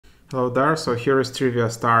Hello there, so here is Trivia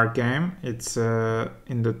Star game. It's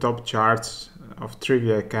in the top charts of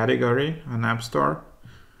trivia category on App Store.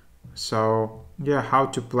 So yeah, how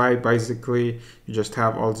to play, basically you just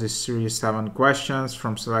have all these 7 questions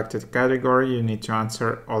from selected category. You need to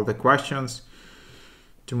answer all the questions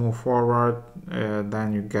to move forward.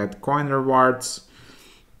 Then you get coin rewards.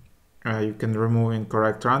 You can remove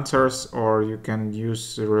incorrect answers, or you can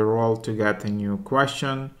use reroll to get a new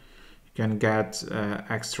question. You can get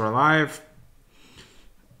extra life.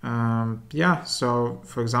 Yeah, so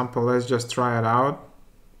for example, let's just try it out.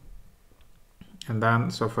 And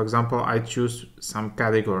then, so for example, I choose some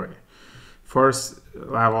category. First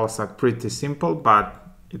levels are pretty simple, but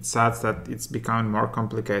it says that it's becoming more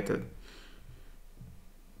complicated.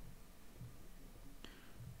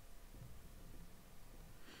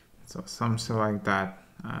 So something like that.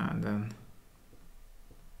 And then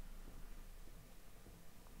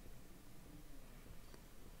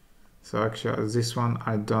so actually this one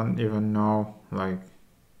I don't even know, like,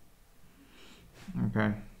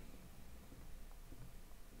 okay.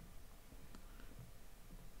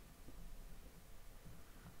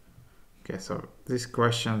 Okay, so these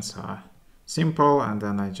questions are simple, and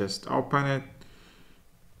then I just open it.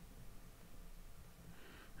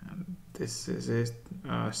 And this is it.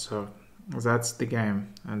 So that's the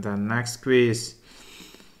game. And then next quiz.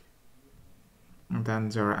 And then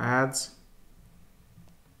there are ads.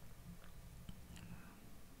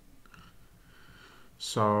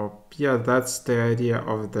 So yeah, that's the idea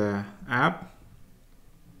of the app.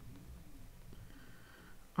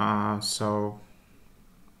 So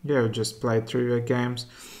yeah, just play trivia games.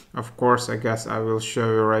 Of course, I guess I will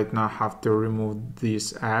show you right now how to remove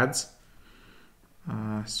these ads.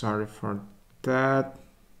 Sorry for that.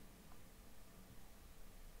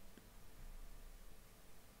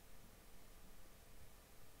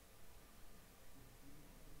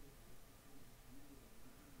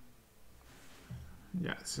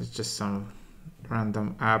 Yeah, this is just some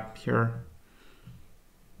random app here.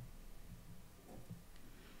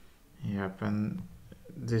 Yep, and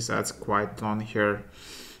this ad's quite long here.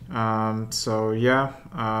 So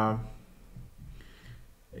yeah,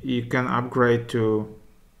 you can upgrade to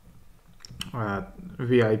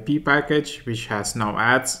VIP package, which has no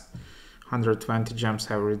ads, 120 gems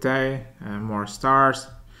every day, and more stars.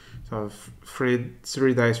 So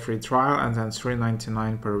 3 days free trial, and then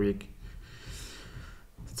 $3.99 per week.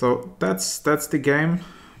 So that's the game.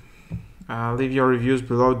 Leave your reviews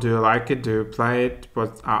below. Do you like it? Do you play it?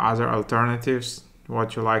 What are other alternatives?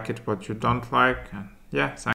 What you like it, what you don't like? And yeah, thanks.